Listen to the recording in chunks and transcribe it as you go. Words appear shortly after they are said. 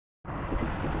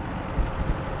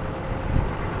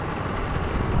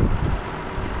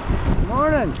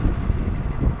Morning.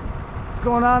 What's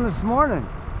going on this morning?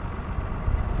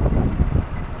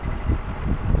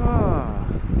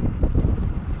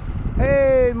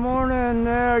 Hey, morning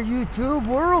there, YouTube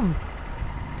world.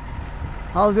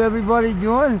 How's everybody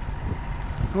doing?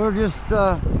 We're just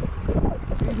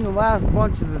eating the last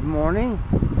bunch of this morning.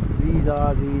 These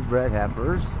are the bred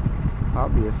heifers,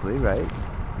 obviously, right?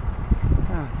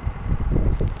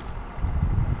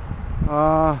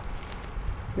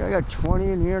 Yeah, I got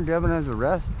 20 in here. Devin has the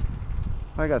rest.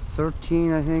 I got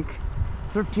 13, I think.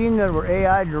 13 that were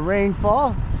AI'd to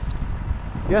rainfall.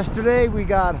 Yesterday we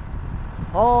got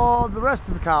all the rest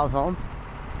of the cows home.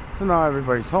 So now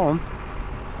everybody's home.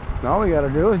 Now all we gotta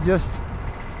do is just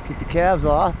get the calves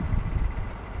off,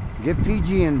 get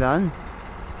PGing done.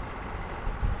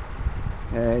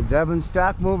 Devin's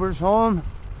stock mover's home.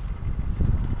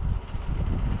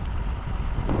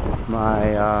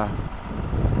 My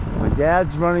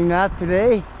dad's running that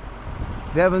today.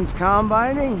 Devin's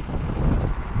combining.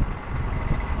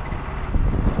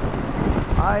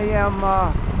 I am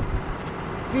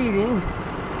feeding.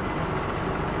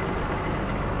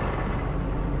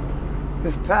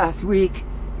 This past week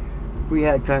we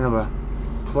had kind of a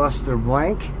cluster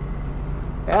blank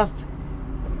F.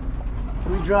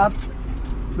 We dropped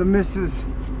the Mrs.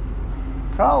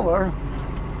 Prowler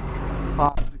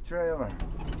off the trailer.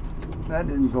 That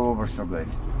didn't go over so good.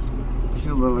 She's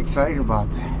a little excited about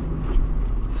that.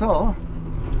 So,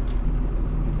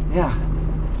 yeah.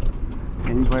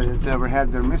 Anybody that's ever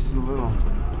had their missus a little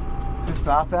pissed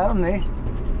off at them,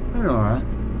 they're alright.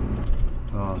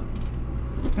 So,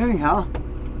 anyhow.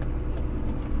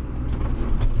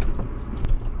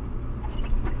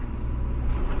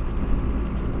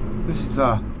 This is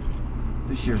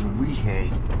this year's wheat hay.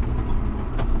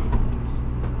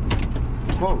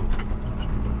 Whoa.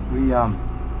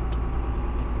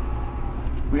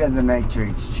 We had the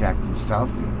nitrates checked and stuff.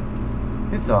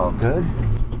 It's all good.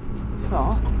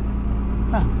 So,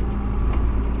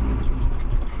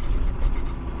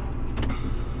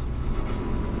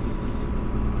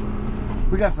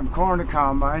 we got some corn to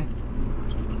combine.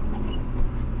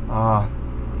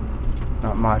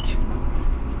 Not much.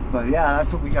 But yeah,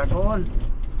 that's what we got going.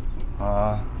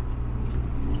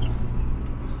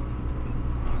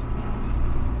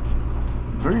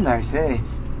 Pretty nice hay.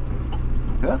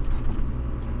 Yep.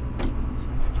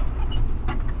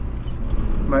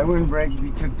 My windbreak to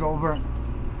be tipped over,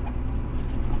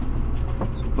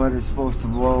 but it's supposed to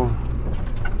blow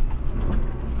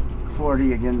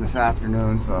 40 again this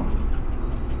afternoon, so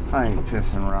I ain't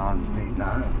pissing around waiting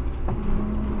on it.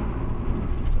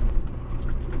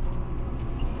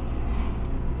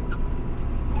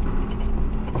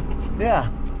 Yeah.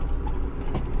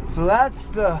 So that's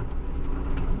the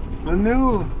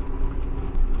new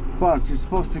bunch. It's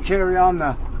supposed to carry on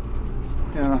the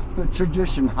the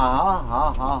tradition.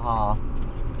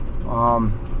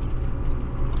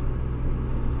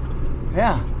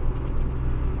 Yeah.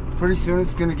 Pretty soon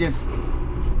it's gonna get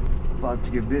about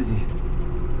to get busy.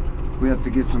 We have to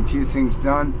get some few things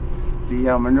done.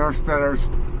 The manure spreaders,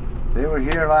 they were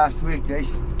here last week. They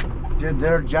did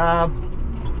their job.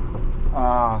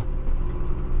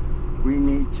 We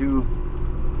need to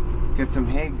get some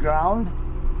hay ground.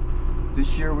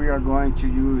 This year we are going to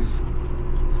use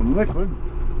some liquid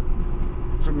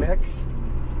to mix.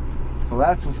 So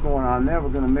that's what's going on there. We're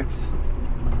gonna mix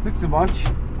a bunch.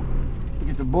 We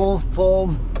get the bulls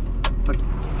pulled.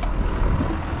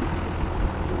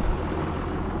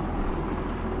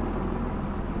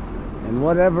 And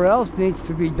whatever else needs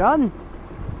to be done.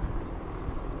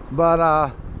 But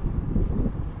I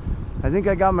think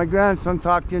I got my grandson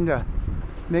talked into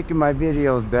making my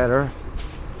videos better.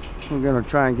 We're gonna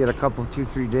try and get a couple,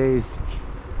 2-3 days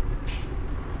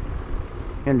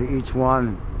into each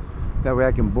one. That way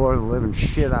I can bore the living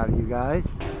shit out of you guys.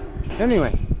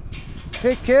 Anyway,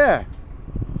 take care.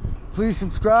 Please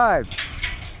subscribe.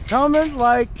 Comment,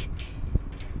 like,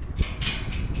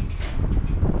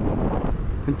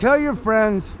 and tell your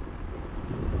friends.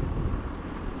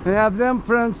 And have them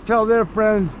friends tell their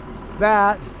friends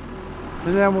that.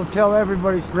 And then we'll tell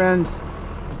everybody's friends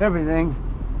everything.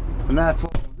 And that's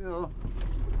what we'll do.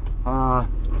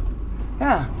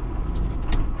 Yeah.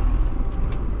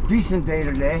 Decent day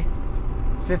today.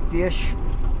 50-ish.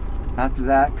 After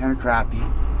that, kind of crappy.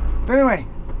 But anyway,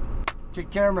 take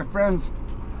care, my friends.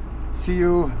 See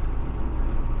you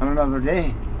on another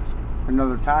day,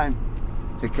 another time.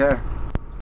 Take care.